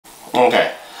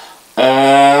Okay.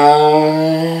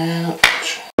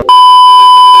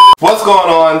 What's going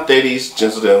on, Theydies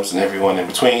Gentlethems, and everyone in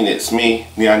between? It's me,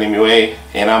 NeonMUA,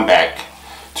 and I'm back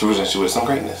to present you with some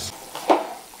greatness.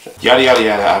 Yada yada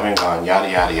yada, I've been gone, yada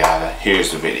yada yada.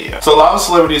 Here's the video. So a lot of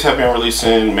celebrities have been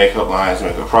releasing makeup lines,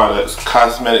 makeup products,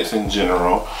 cosmetics in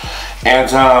general, and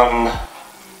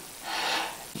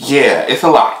yeah, it's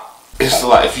a lot. It's a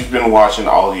lot. If you've been watching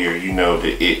all year, you know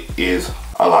that it is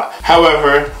a lot.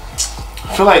 However,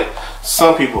 I feel like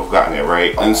some people have gotten it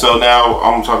right, and so now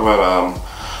I'm talking about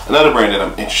another brand that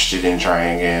I'm interested in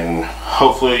trying, and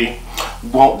hopefully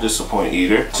won't disappoint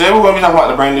either. Today we're going to be talking about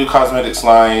the brand new cosmetics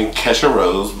line Kesha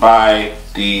Rose by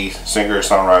the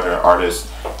singer-songwriter artist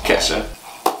Kesha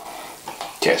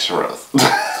Rose.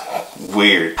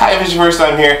 Weird. Hi, if it's your first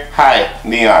time here, hi,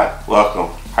 Neon, welcome.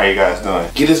 How you guys doing?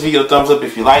 Give this video a thumbs up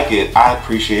if you like it. I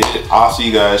appreciate it. Also,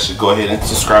 you guys should go ahead and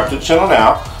subscribe to the channel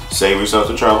now. Save yourself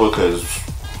the trouble because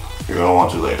you're gonna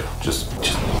want to later. Just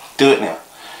do it now.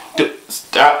 Do it.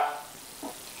 Stop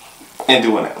and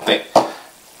do it now. Thank you.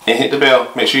 And hit the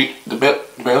bell. Make sure the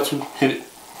bell to hit it.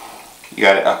 You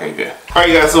got it? Okay, good.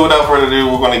 Alright guys, so without further ado,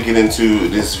 we're gonna get into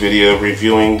this video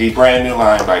reviewing the brand new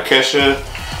line by Kesha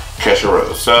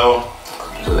Rose. So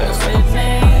let's go.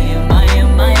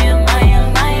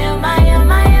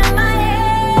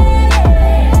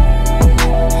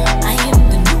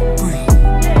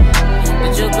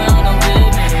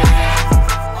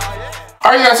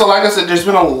 Alright guys, so like I said, there's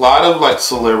been a lot of like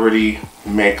celebrity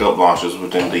makeup launches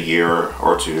within the year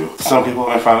or two. Some people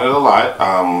have found it a lot.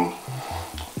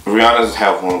 Rihanna's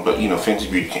have one, but you know,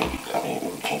 Fenty Beauty can't beat that. I mean,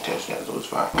 we can't touch that, so it's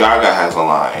fine. Gaga has a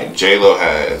line. J-Lo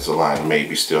has a line,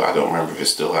 maybe still. I don't remember if it's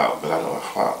still out, but I know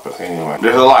it's out. But anyway,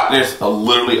 there's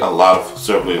literally a lot of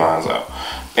celebrity lines out.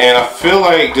 And I feel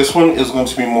like this one is going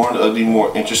to be more of the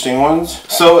more interesting ones.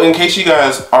 So in case you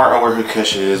guys aren't aware who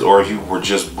Kesha is, or you were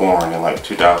just born in like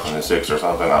 2006 or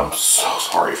something, I'm so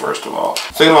sorry first of all.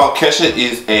 Second of all, Kesha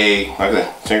is a, like I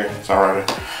said, singer,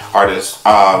 songwriter, artist,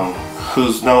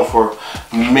 who's known for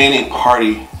many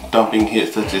party thumping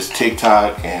hits such as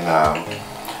TikTok and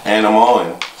Animal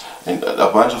and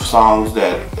a bunch of songs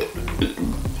that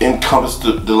encompass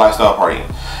the lifestyle partying.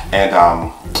 And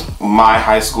my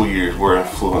high school years were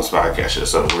influenced by Kesha,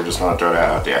 so we're just gonna throw that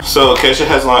out there. So Kesha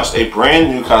has launched a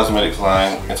brand new cosmetics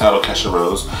line entitled Kesha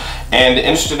Rose, and the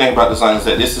interesting thing about this line is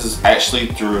that this is actually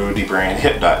through the brand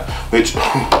Hipdot, which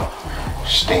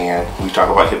Stan, we talk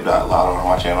about Hipdot a lot on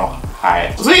my channel.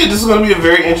 Hi. So yeah, this is gonna be a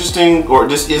very interesting, or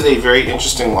this is a very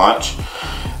interesting launch,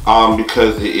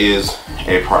 because it is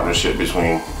a partnership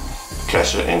between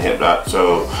Kesha and Hipdot.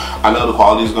 So I know the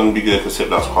quality is going to be good because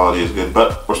Hipdot's quality is good,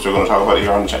 but we're still going to talk about it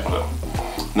here on the channel though.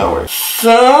 No worries.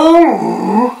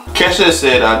 So Kesha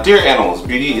said, "Dear animals,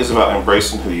 beauty is about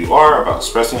embracing who you are, about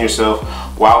expressing yourself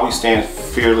while we stand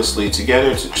fearlessly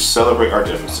together to celebrate our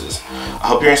differences. I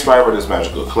hope you're inspired by this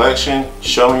magical collection.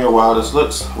 Show me your wildest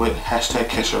looks with hashtag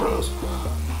Kesha Rose."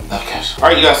 Love Kesha.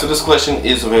 Alright you guys, so this collection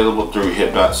is available through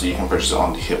Hipdot, so you can purchase it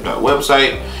on the Hipdot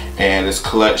website. And this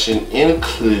collection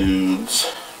includes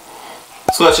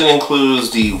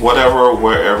the Whatever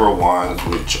Wherever wands,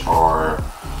 which are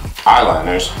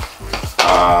eyeliners,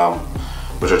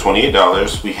 which are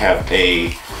 $28. We have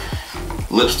a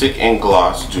lipstick and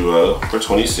gloss duo for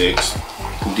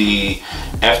 $26. The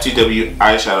FTW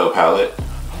eyeshadow palette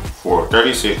for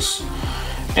 $36.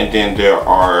 And then there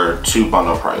are two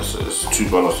bundle prices, two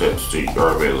bundle sets that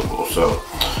are available. So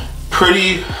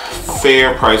pretty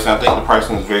fair price. I think the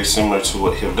pricing is very similar to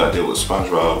what Hipdot did with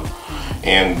SpongeBob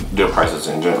and their prices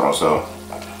in general. So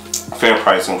fair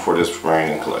pricing for this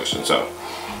brand and collection. So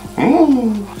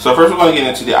so first we're going to get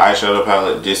into the eyeshadow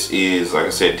palette. This is, like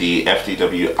I said, the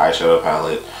FTW eyeshadow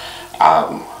palette,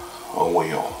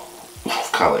 oil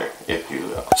color, if you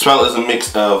will. This palette is a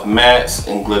mix of mattes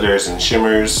and glitters and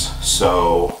shimmers.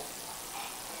 So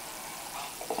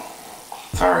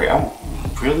sorry, I'm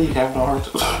really having a hard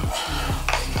time.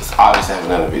 Obviously I haven't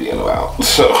done a video in a while.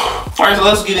 So alright, so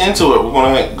let's get into it. We're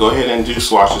gonna go ahead and do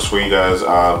swatches for you guys.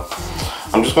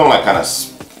 I'm just gonna like kind of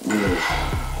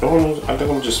I think I'm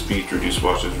gonna just speed through these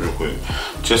swatches real quick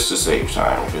just to save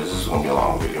time, because this is gonna be a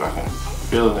long video. I can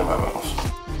feel it in my bones.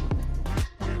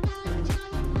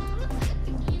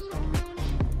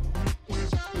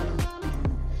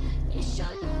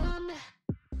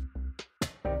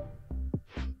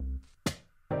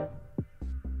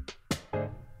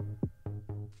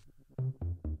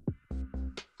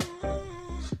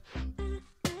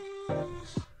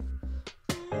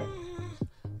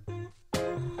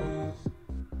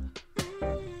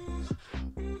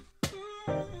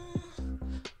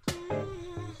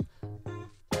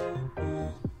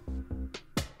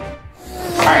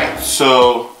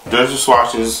 so there's the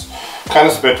swatches. Kind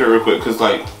of sped through real quick because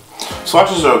like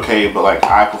swatches are okay, but like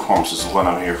eye performance is what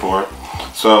I'm here for.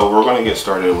 So we're gonna get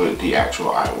started with the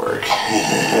actual eye work.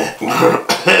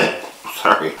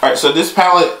 Sorry. Alright, so this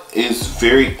palette is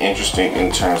very interesting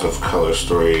in terms of color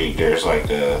story. There's like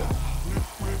a,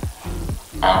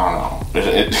 I don't know.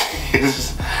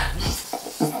 It's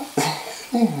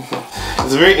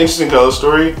a very interesting color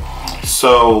story.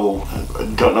 So I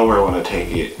don't know where I want to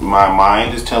take it. My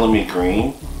mind is telling me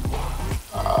green.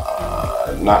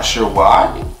 Not sure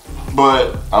why,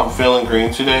 but I'm feeling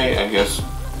green today. I guess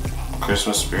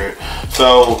Christmas spirit.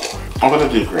 So I'm gonna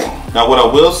do green. Now what I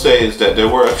will say is that there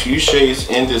were a few shades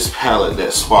in this palette that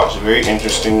swatched very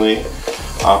interestingly,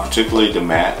 particularly the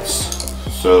mattes.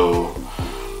 So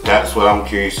that's what I'm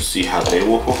curious to see how they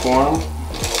will perform.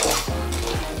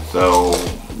 So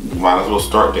might as well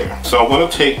start there. So I'm gonna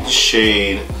take the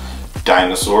shade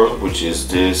Dinosaur, which is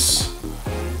this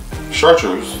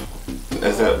chartreuse.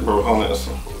 Is that what we're calling it?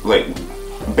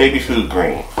 Like baby food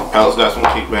green. Palette's got some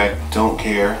kickback, don't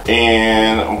care.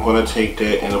 And I'm gonna take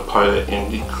that and apply that in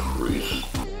the crease.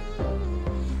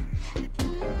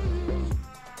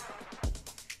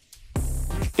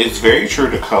 It's very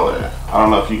true to color. I don't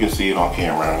know if you can see it on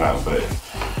camera or not, but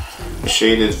the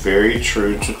shade is very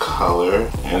true to color,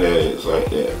 and that is like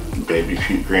that baby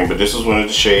puke green. But this is one of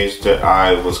the shades that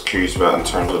I was curious about in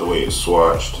terms of the way it's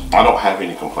swatched. I don't have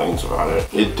any complaints about it.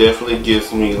 It definitely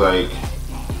gives me like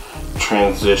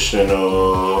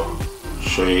transitional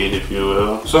shade, if you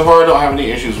will. So far I don't have any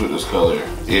issues with this color.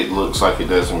 It looks like it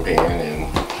does in pan, and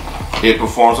it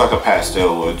performs like a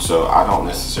pastel would, so I don't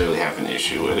necessarily have an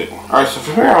issue with it. Alright, so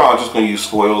from here on I'm just going to use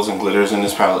foils and glitters in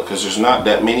this palette because there's not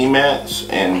that many mattes,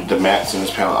 and the mattes in this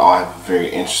palette all have a very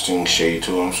interesting shade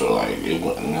to them, so like it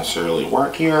wouldn't necessarily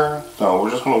work here. So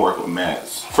we're just going to work with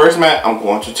mattes. First matte I'm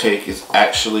going to take is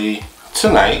actually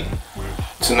Tonight.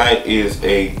 Tonight is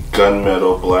a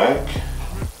gunmetal black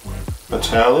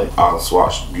metallic.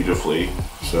 Swatched beautifully,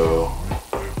 so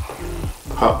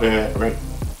pop that right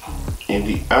in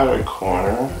the outer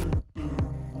corner.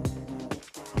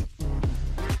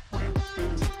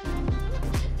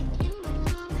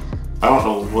 I don't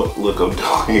know what look I'm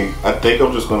doing. I think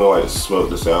I'm just gonna like smoke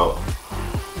this out.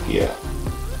 Yeah,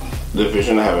 the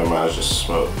vision I have in mind is just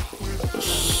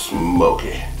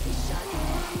smoky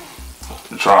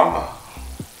drama.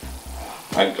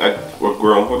 We're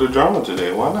growing for the drama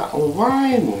today. Why not?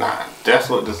 Why not? That's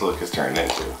what this look has turned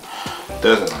into.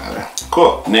 Doesn't matter.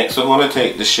 Cool. Next I'm going to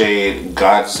take the shade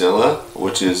Godzilla,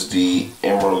 which is the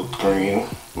emerald green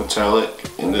metallic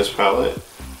in this palette.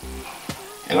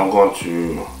 And I'm going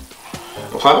to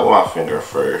apply it with my finger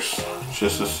first,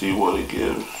 just to see what it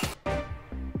gives.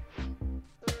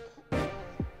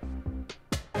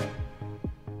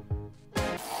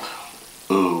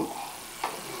 Ooh.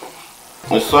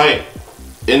 It's like,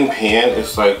 in pan,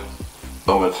 it's like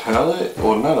a metallic,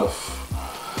 well not a,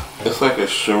 it's like a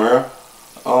shimmer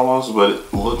almost, but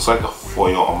it looks like a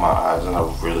foil on my eyes, and I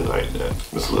really like that.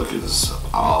 This look is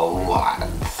a lot.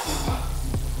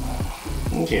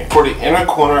 Okay. For the inner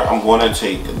corner, I'm going to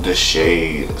take the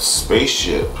shade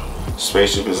Spaceship.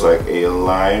 Spaceship is like a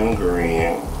lime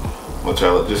green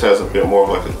metallic. This has a bit more of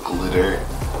like a glitter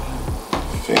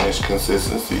finish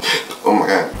consistency. Oh my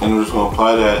god. And we're just going to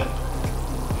apply that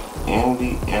in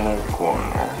the inner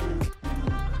corner.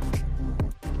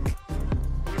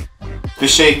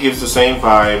 This shade gives the same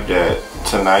vibe that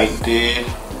Tonight did.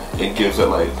 It gives it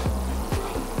like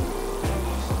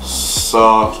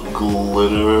soft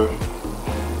glitter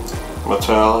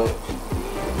metallic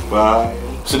vibe.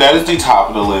 So that is the top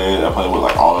of the lid. I play with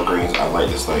like all the greens. I like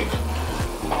this like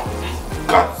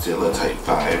Godzilla type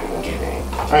vibe I'm getting.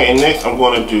 Alright, and next I'm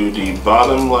going to do the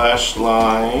bottom lash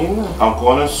line. I'm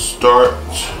going to start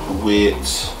with,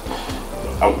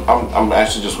 I'm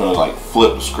actually just going to like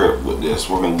flip the script with this.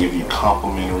 We're going to give you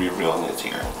complimentary realness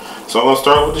here. So I'm going to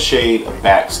start with the shade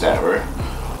Backstabber.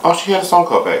 Oh, she had a song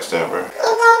called Backstabber.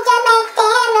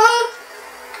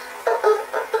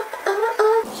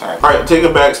 Sorry. Alright, take a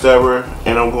Backstabber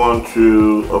and I'm going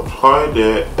to apply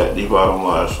that at the bottom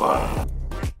lash line.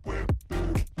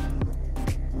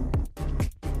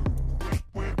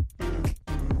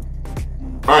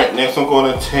 Alright, next I'm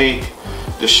going to take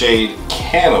the shade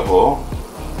Cannibal.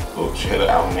 Oh, she had an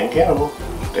album named Cannibal.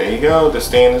 There you go, the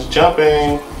stand is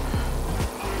jumping.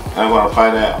 I'm going to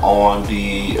apply that on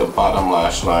the bottom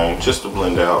lash line just to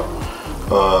blend out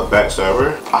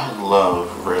Backstabber. I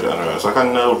love red under eyes. Like,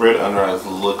 I know red under eyes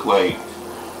look like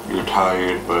you're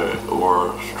tired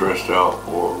or stressed out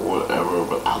or whatever,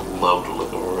 but I love the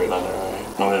look of a red under eye.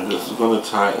 And then this is going to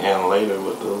tie in later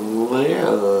with the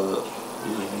lip.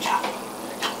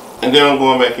 And then I'm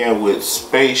going back in with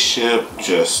Spaceship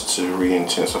just to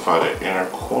re-intensify that inner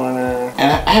corner.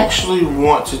 And I actually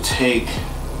want to take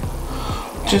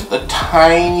just a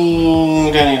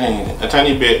tiny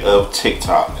bit of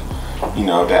TikTok. You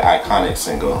know, that iconic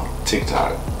single,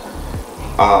 TikTok.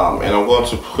 And I'm going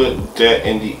to put that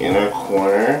in the inner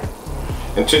corner.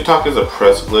 And TikTok is a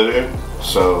pressed glitter,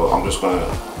 so I'm just going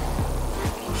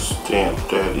to stamp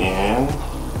that in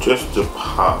just to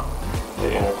pop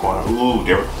the inner corner. Ooh,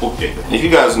 there we go. Okay. If you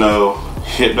guys know,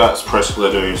 hipdot's pressed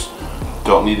glitters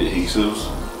don't need adhesives,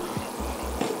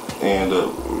 and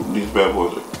these bad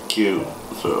boys are cute.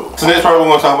 So next part we're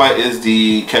going to talk about is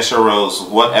the Kesha Rose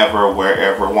Whatever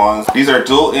Wherever ones. These are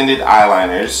dual-ended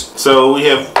eyeliners. So we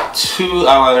have two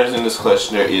eyeliners in this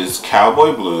collection. There is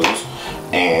Cowboy Blues,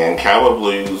 and Cowboy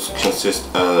Blues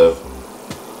consist of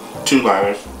two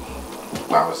liners,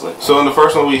 obviously. So in the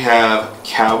first one we have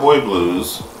Cowboy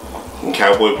Blues, and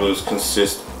Cowboy Blues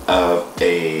consist of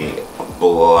a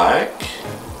black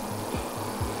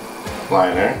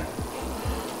liner,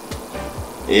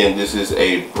 and this is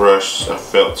a brush, a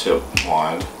felt tip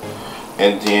wand,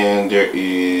 and then there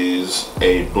is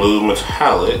a blue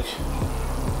metallic,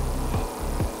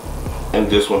 and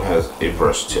this one has a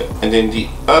brush tip. And then the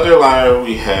other liner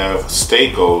we have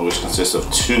Stay Gold, which consists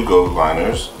of two gold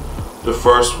liners. The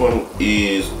first one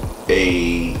is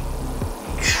a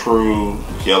true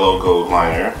yellow gold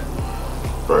liner,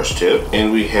 brush tip,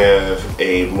 and we have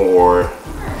a more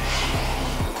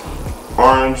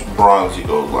orange bronzy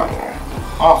gold liner,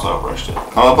 also a brush tip.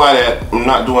 I'm gonna apply that. I'm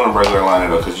not doing a regular liner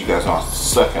though, because you guys know it's the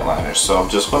second liner, so I'm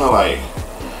just gonna like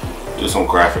do some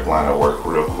graphic liner work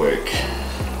real quick.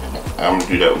 I'm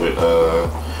gonna do that with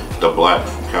the black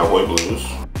from Cowboy Blues.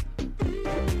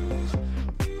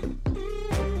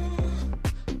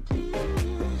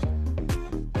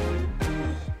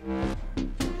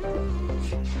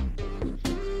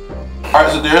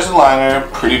 Alright, so there's the liner,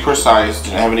 pretty precise,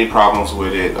 didn't have any problems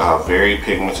with it, very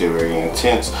pigmented, very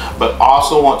intense, but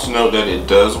also want to note that it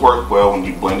does work well when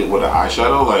you blend it with an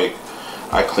eyeshadow. Like,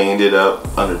 I cleaned it up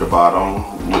under the bottom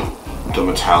with the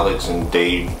metallics and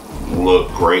they look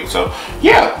great. So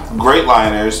yeah, great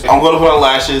liners. I'm going to put on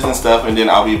lashes and stuff, and then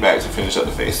I'll be back to finish up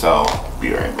the face, so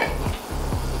be right back.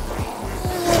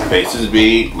 Face is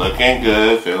beat, looking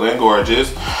good, feeling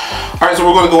gorgeous. Alright, so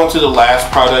we're going to go into the last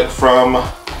product from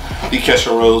the Kesha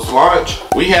Rose launch.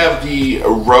 We have the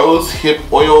Rose Hip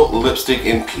Oil Lipstick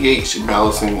and pH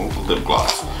Balancing Lip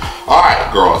Gloss.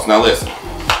 Alright girls, now listen.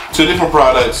 Two different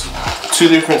products, two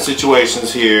different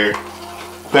situations here.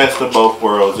 Best of both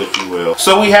worlds, if you will.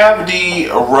 So we have the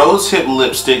Rose Hip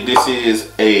Lipstick. This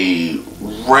is a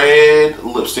red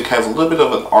lipstick, has a little bit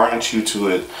of an orange hue to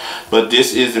it, but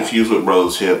this is infused with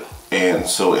rose hip, and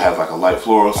so it has like a light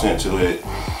floral scent to it,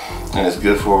 and it's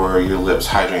good for your lips,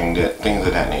 hydrating, things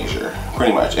of that nature,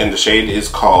 pretty much. And the shade is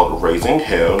called Raising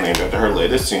Hell, named after her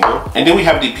latest single. And then we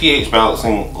have the pH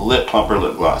Balancing Lip Plumper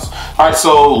Lip Gloss. Alright,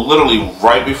 so literally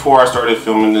right before I started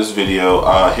filming this video,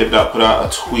 hipdot put out a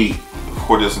tweet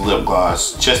for this lip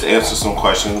gloss just to answer some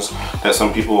questions that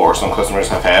some people or some customers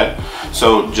have had.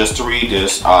 So just to read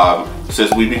this, it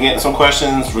says, we've been getting some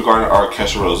questions regarding our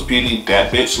Kesha Rose Beauty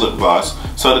That Bitch lip gloss.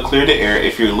 So to clear the air,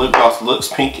 if your lip gloss looks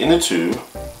pink in the tube,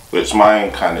 which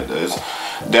mine kind of does,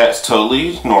 that's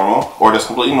totally normal, or that's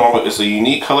completely normal. It's a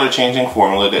unique color changing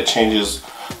formula that changes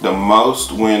the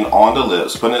most when on the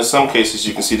lips, but in some cases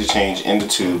you can see the change in the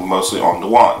tube, mostly on the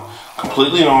wand.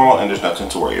 Completely normal, and there's nothing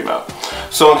to worry about.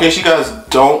 So in case you guys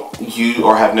don't use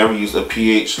or have never used a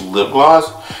pH lip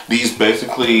gloss, these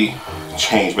basically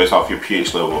change based off your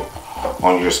pH level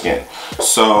on your skin.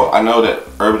 So I know that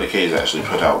Urban Decay's actually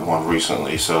put out one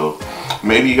recently, so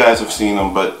maybe you guys have seen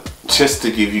them, but just to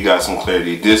give you guys some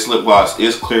clarity, this lip gloss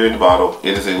is clear in the bottle.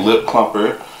 It is a lip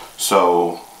plumper,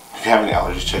 so if you have any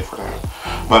allergies, check for that.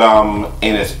 But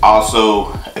and it's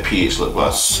also a pH lip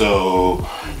gloss, so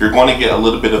you're going to get a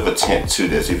little bit of a tint to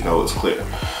this, even though it's clear.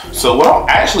 So what I'm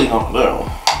actually going to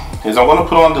do is I'm going to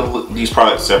put on these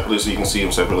products separately, so you can see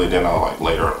them separately. Then I'll like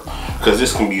later, because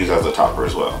this can be used as a topper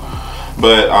as well.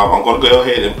 But I'm going to go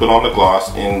ahead and put on the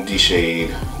gloss in the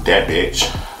shade That Bitch,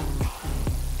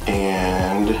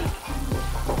 and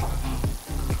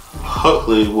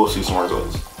hopefully we'll see some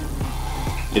results.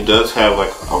 It does have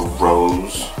like a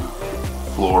rose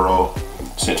floral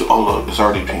scent to, oh look, it's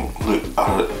already pink. Look,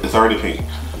 it's already pink.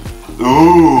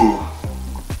 Ooh.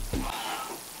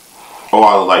 Oh,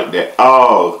 I like that.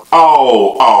 Oh,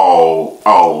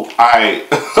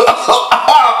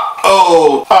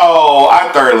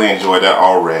 I thoroughly enjoyed that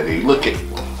already. Look at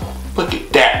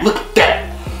that. Look at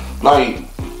that. Like,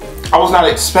 I was not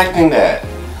expecting that.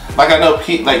 Like, I know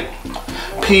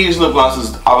Peach lip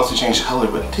glosses obviously change color,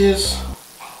 but this,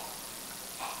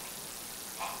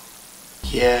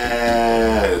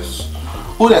 yes.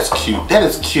 Oh, that's cute. That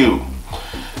is cute.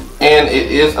 And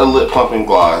it is a lip plumping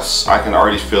gloss. I can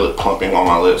already feel it plumping on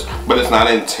my lips, but it's not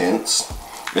intense.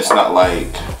 It's not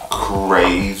like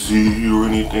crazy or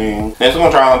anything. Next, I'm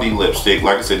gonna try on the lipstick.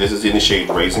 Like I said, this is in the shade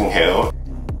Raising Hell.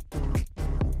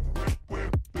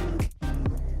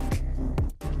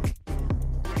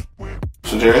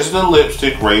 So there's the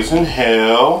lipstick, Raising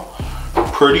Hell.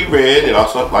 Pretty red. It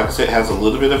also, like I said, has a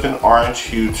little bit of an orange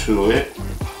hue to it.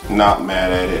 Not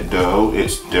mad at it though.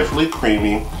 It's definitely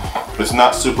creamy. It's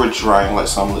not super drying like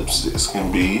some lipsticks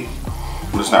can be,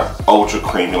 but it's not ultra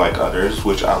creamy like others,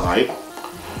 which I like.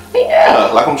 Yeah,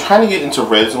 like I'm trying to get into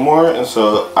reds more, and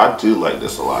so I do like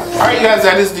this a lot. Alright guys,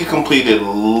 that is the completed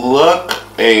look,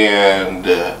 and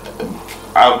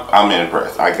I'm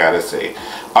impressed, I gotta say.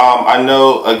 I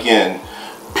know, again,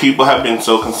 people have been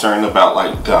so concerned about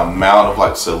like the amount of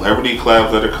like celebrity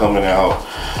collabs that are coming out,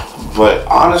 but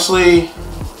honestly,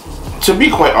 to be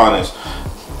quite honest,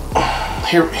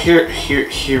 here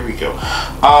we go.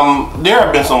 There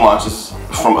have been some launches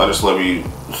from other celebrity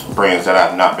brands that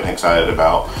I've not been excited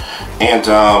about, and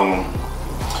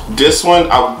this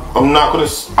one I'm not gonna.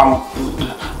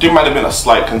 There might have been a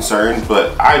slight concern,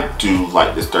 but I do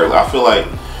like this thoroughly. I feel like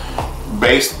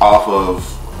based off of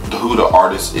who the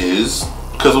artist is,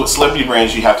 because with celebrity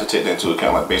brands you have to take that into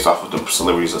account, like based off of the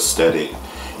celebrity's aesthetic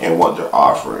and what they're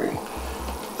offering,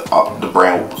 the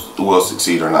brand will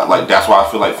succeed or not. Like that's why I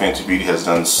feel like Fenty Beauty has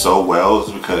done so well,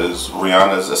 is because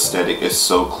Rihanna's aesthetic is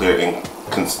so clear and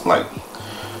like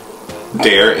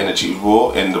there and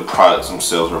achievable, and the products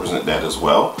themselves represent that as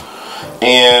well.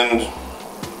 And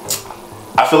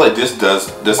I feel like this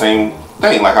does the same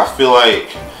thing. Like I feel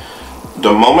like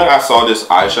the moment I saw this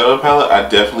eyeshadow palette, I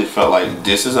definitely felt like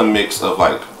this is a mix of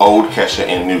like old Kesha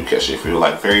and new Kesha. I feel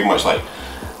like very much like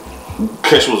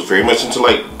Kesha was very much into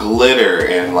like glitter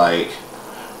and like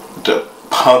the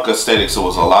punk aesthetic, so it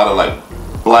was a lot of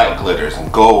like black glitters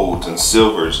and golds and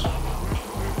silvers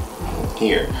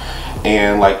here,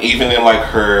 and like even in like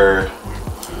her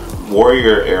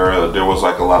warrior era there was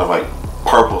like a lot of like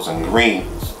purples and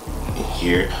greens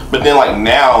here, but then like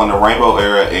now in the rainbow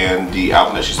era and the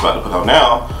album that she's about to put out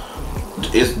now,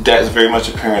 that's very much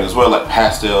apparent as well, like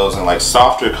pastels and like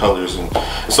softer colors. And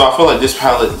so I feel like this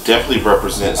palette definitely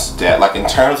represents that, like in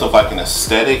terms of like an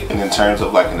aesthetic and in terms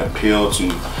of like an appeal to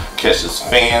Kesha's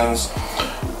fans.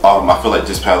 I feel like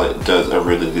this palette does a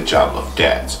really good job of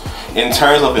that. In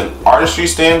terms of an artistry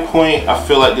standpoint, I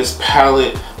feel like this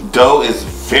palette, though, is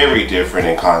very different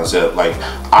in concept. Like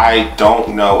I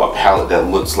don't know a palette that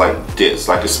looks like this,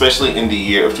 like especially in the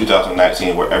year of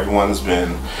 2019 where everyone's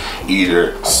been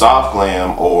either soft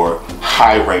glam or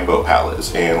high rainbow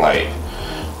palettes, and like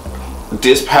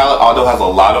this palette, although it has a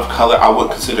lot of color, I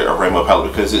wouldn't consider it a rainbow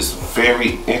palette because it's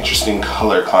very interesting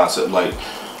color concept. Like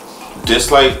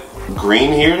this like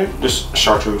green here, this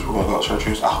chartreuse, we're gonna call it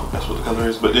chartreuse, I hope that's what the color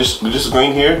is, but this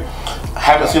green here, I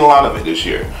haven't seen a lot of it this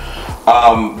year.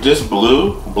 This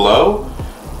blue blow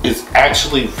is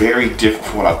actually very different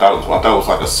from what I thought it was. I thought it was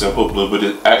like a simple blue, but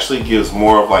it actually gives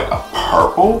more of like a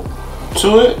purple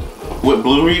to it with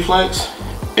blue reflex.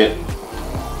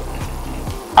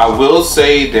 I will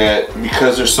say that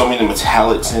because there's so many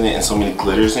metallics in it and so many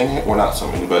glitters in it, well not so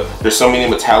many, but there's so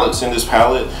many metallics in this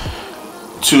palette,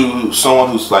 to someone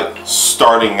who's like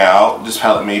starting out, this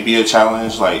palette may be a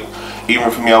challenge. Like even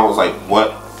for me, I was like,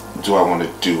 what do I want to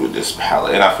do with this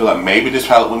palette? And I feel like maybe this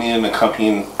palette would need an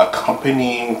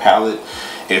accompanying palette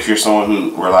if you're someone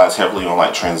who relies heavily on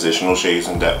like transitional shades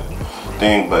and that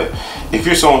thing. But if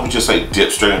you're someone who just like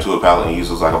dips straight into a palette and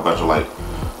uses like a bunch of like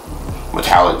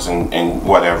metallics and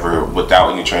whatever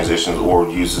without any transitions, or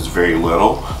uses very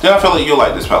little, then I feel like you'll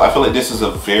like this palette. I feel like this is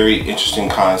a very interesting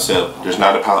concept. There's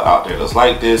not a palette out there that's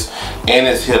like this, and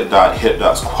it's hipdot.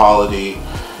 Hipdot's quality,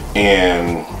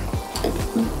 and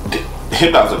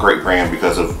hipdot's a great brand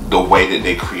because of the way that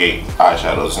they create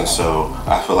eyeshadows, and so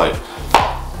I feel like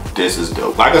this is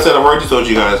dope. Like I said, I've already told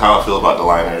you guys how I feel about the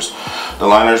liners. The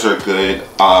liners are good.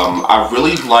 I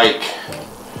really like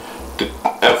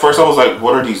at first I was like,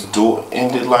 what are these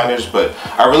dual-ended liners? But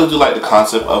I really do like the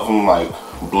concept of them, like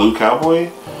blue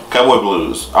cowboy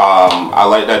blues. I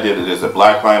like the idea that there's a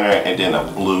black liner and then a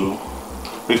blue,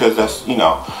 because that's, you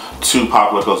know, two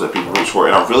popular colors that people reach for.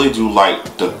 And I really do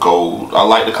like the gold. I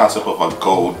like the concept of a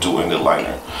gold dual-ended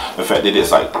liner. The fact that it's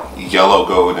like yellow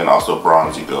gold and also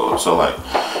bronzy gold. So like,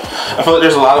 I feel like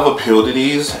there's a lot of appeal to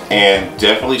these, and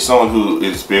definitely someone who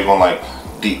is big on like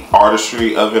the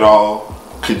artistry of it all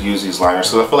could use these liners.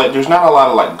 So I feel like there's not a lot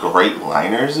of like great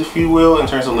liners, if you will, in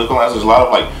terms of liquid liners. There's a lot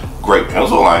of like great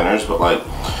pencil liners, but like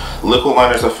liquid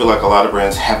liners, I feel like a lot of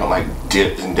brands haven't like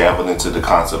dipped and dabbled into the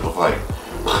concept of like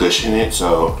pushing it.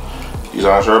 So these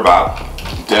aren't sure about.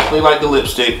 Definitely like the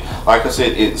lipstick. Like I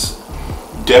said, it's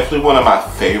definitely one of my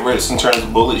favorites in terms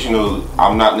of bullets. You know,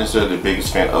 I'm not necessarily the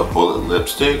biggest fan of bullet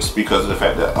lipsticks because of the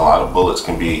fact that a lot of bullets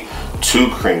can be too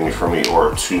creamy for me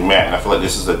or too matte, and I feel like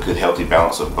this is a good healthy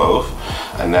balance of both,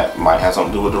 and that might have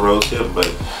something to do with the rose tip, but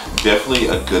definitely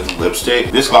a good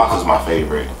lipstick. This gloss is my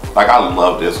favorite. Like, I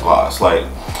love this gloss. Like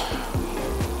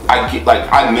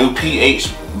I knew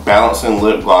pH balancing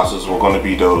lip glosses were going to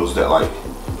be those that like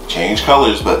change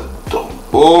colors, but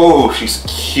oh, she's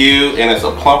cute and it's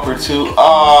a plumper too.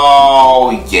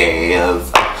 Oh yes,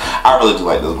 I really do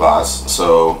like this gloss.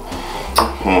 So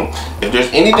if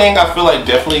there's anything, I feel like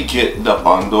definitely get the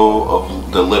bundle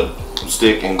of the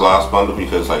lipstick and gloss bundle,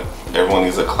 because like everyone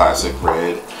needs a classic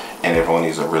red and everyone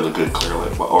needs a really good clear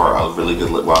lip or a really good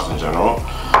lip gloss in general.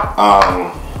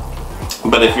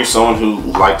 But if you're someone who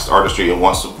likes artistry and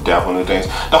wants to dabble into things,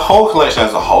 the whole collection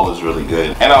as a whole is really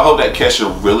good. And I hope that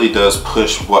Kesha really does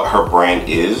push what her brand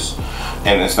is,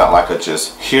 and it's not like a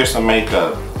just, here's some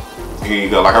makeup, here you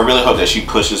go. Like, I really hope that she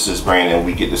pushes this brand and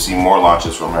we get to see more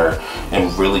launches from her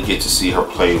and really get to see her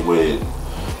play with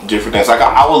different things. Like,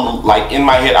 I would, like, in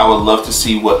my head, I would love to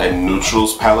see what a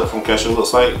neutrals palette from Kesha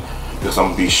looks like, because I'm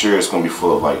gonna be sure it's gonna be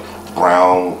full of like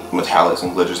brown metallics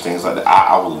and glitters, things like that.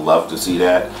 I would love to see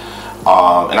that.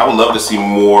 And I would love to see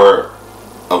more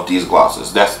of these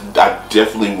glosses. I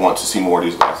definitely want to see more of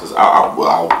these glosses. I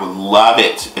would love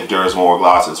it if there is more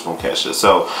glosses from Kesha.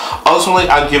 So ultimately,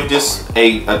 I give this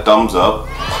a thumbs up.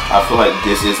 I feel like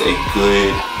this is a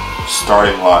good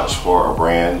starting launch for a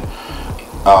brand.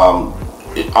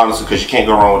 Honestly, because you can't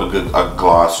go wrong with a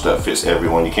gloss that fits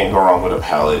everyone. You can't go wrong with a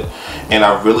palette, and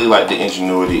I really like the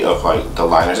ingenuity of like the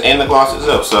liners and the gloss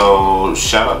itself. So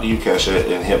shout out to you, Kesha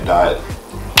and hipdot.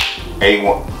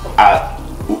 A1.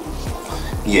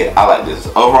 Yeah, I like this.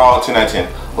 Overall, 10 out of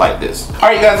 10, like this.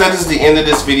 Alright guys, that is the end of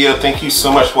this video. Thank you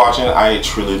so much for watching. I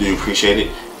truly do appreciate it.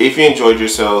 If you enjoyed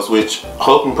yourselves, which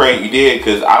hope and pray you did,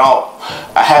 because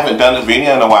I haven't done a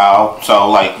video in a while, so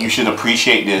like you should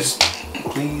appreciate this,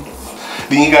 please.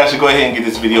 Then you guys should go ahead and give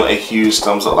this video a huge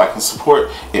thumbs up, like, and support.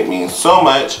 It means so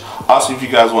much. Also, if you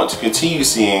guys want to continue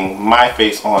seeing my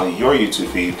face on your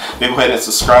YouTube feed, then go ahead and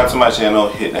subscribe to my channel,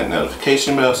 hit that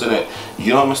notification bell so that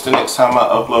you don't miss the next time I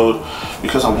upload,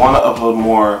 because I want to upload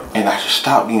more and I just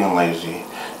stopped being lazy,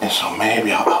 and so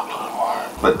maybe I'll upload more.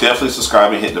 But definitely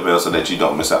subscribe and hit the bell so that you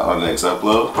don't miss out on the next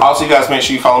upload. Also, you guys make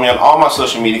sure you follow me on all my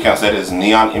social media accounts. That is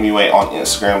NeonMUA on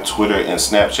Instagram, Twitter, and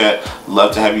Snapchat.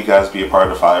 Love to have you guys be a part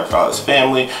of the Fire Flowers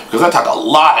family, because I talk a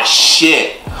lot of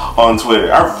shit on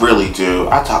Twitter. I really do.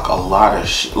 I talk a lot of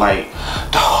shit. Like,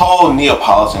 the whole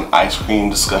Neapolitan ice cream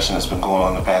discussion that's been going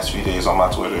on the past few days on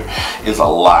my Twitter is a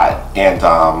lot. And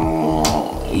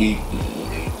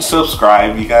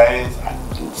subscribe, you guys.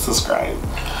 Subscribe.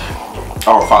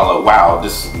 Or follow. Wow,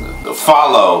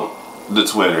 follow the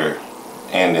Twitter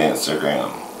and the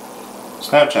Instagram.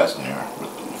 Snapchat's there.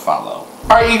 Follow.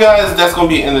 Alright you guys, that's going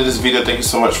to be the end of this video. Thank you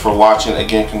so much for watching.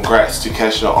 Again, congrats to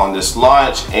Kesha on this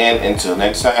launch. And until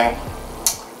next time,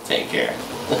 take care.